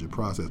the budget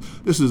process.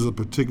 This is a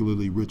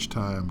particularly rich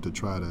time to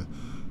try to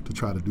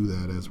do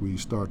that as we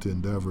start to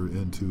endeavor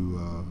into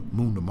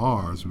Moon to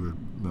Mars. We're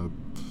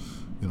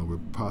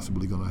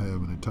possibly going to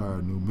have an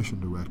entire new mission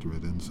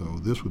directorate, and so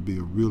this would be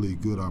a really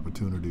good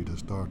opportunity to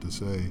start to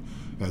say,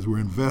 as we're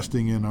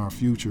investing in our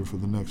future for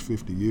the next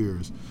 50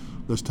 years,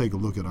 let's take a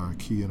look at our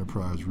key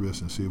enterprise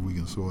risks and see if we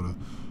can sort of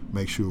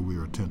make sure we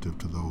are attentive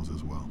to those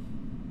as well.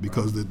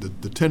 Because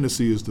the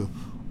tendency is to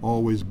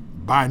always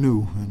buy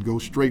new and go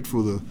straight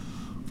for the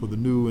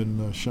new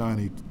and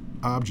shiny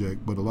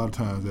object, but a lot of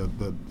times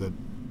that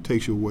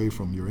takes you away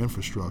from your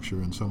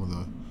infrastructure and some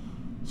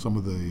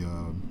of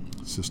the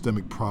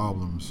systemic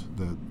problems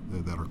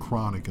that are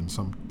chronic in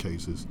some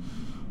cases.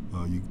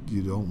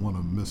 You don't want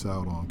to miss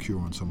out on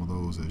curing some of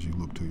those as you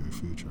look to your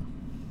future.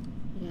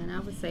 Yeah, and I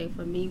would say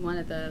for me, one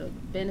of the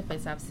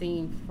benefits I've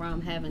seen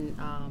from having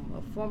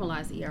a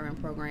formalized ERM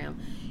program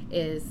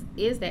is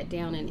that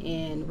down and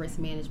in risk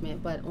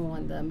management, but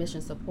on the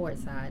mission support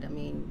side. I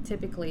mean,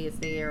 typically it's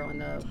there on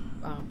the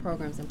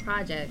programs and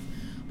projects,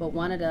 but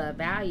one of the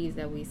values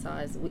that we saw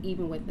is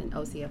even within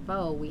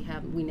OCFO,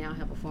 we now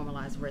have a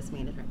formalized risk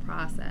management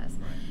process.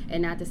 Right.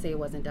 And not to say it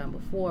wasn't done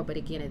before, but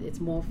again,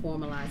 it's more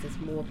formalized, it's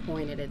more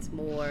pointed, it's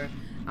more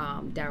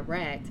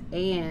direct,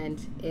 and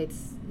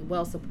it's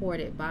well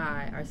supported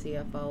by our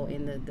CFO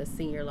and the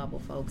senior level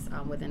folks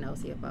within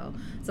OCFO.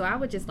 So I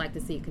would just like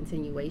to see a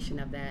continuation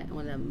of that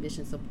on the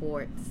mission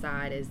support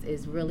side,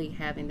 is really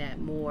having that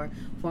more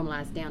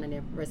formalized down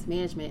in risk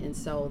management, and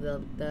so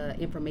the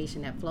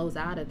information that flows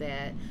out of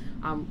that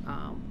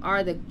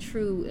are the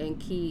true and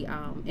key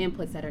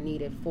inputs that are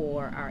needed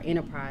for our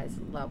enterprise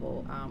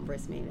level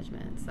risk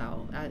management.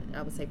 So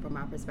I would say from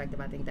my perspective,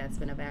 I think that's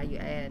been a value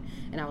add,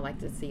 and I would like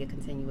to see a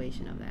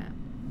continuation of that.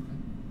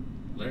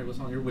 Larry, what's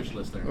on your wish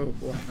list there? Oh,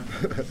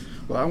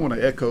 well, I want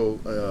to echo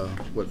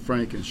what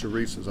Frank and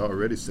Sharice has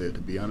already said,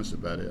 to be honest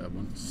about it. I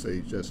want to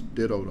say just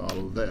ditto to all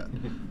of that.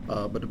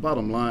 But the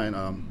bottom line,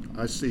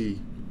 I see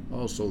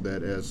also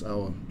that as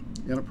our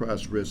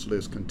enterprise risk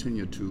list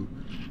continue to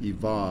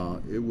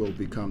evolve, it will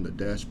become the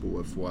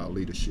dashboard for our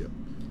leadership.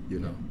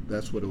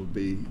 That's what it will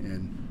be.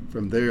 And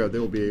from there,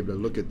 they'll be able to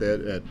look at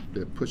that at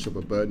the push of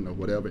a button or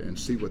whatever and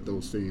see what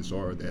those things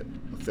are that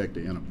affect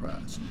the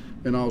enterprise.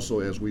 And also,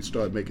 as we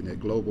start making it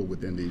global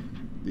within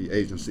the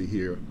agency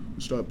here,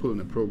 we start pulling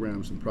the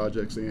programs and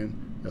projects in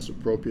as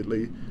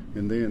appropriately,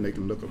 and then they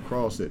can look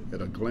across it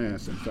at a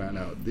glance and find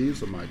out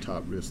these are my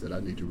top risks that I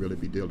need to really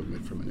be dealing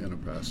with from an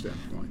enterprise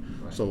standpoint.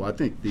 Right. So I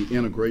think the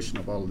integration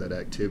of all of that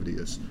activity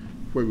is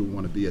where we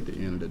want to be at the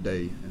end of the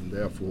day, and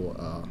therefore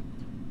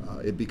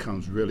it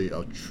becomes really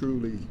a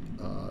truly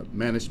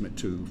management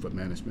tool for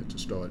management to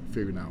start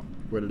figuring out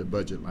where the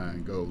budget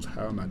line goes,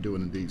 how am I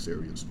doing in these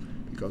areas?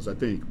 Because I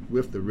think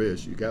with the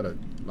risk, you got to,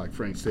 like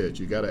Frank said,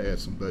 you got to add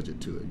some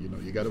budget to it.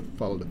 You got to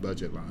follow the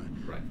budget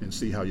line Right. and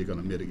see how you're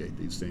going to mitigate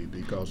these things,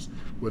 because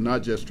we're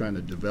not just trying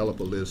to develop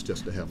a list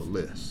just to have a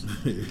list.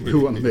 We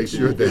want to make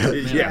sure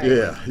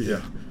that,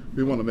 yeah,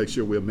 we want to make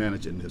sure we're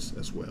managing this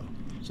as well.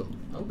 So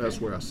that's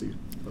where I see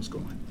us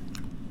going.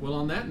 Well,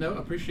 on that note,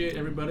 I appreciate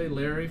everybody,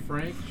 Larry,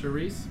 Frank,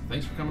 Sharice.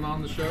 Thanks for coming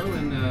on the show,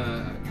 and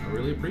I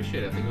really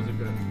appreciate it. I think it was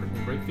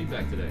a great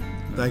feedback today.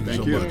 Thank you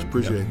so much.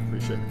 Appreciate it.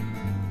 Appreciate it.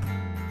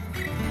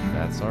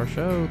 That's our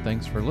show.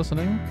 Thanks for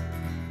listening.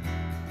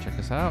 Check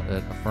us out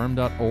at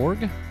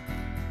affirm.org. You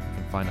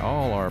can find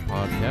all our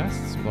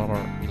podcasts with all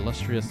our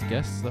illustrious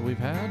guests that we've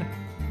had.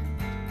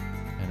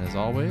 And as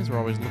always, we're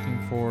always looking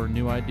for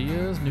new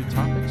ideas, new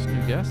topics,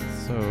 new guests.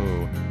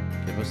 So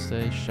give us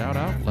a shout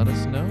out. Let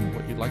us know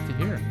what you'd like to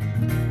hear.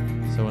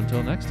 So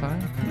until next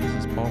time,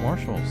 this is Paul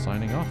Marshall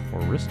signing off for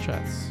Risk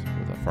Chats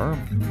with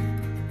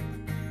Affirm.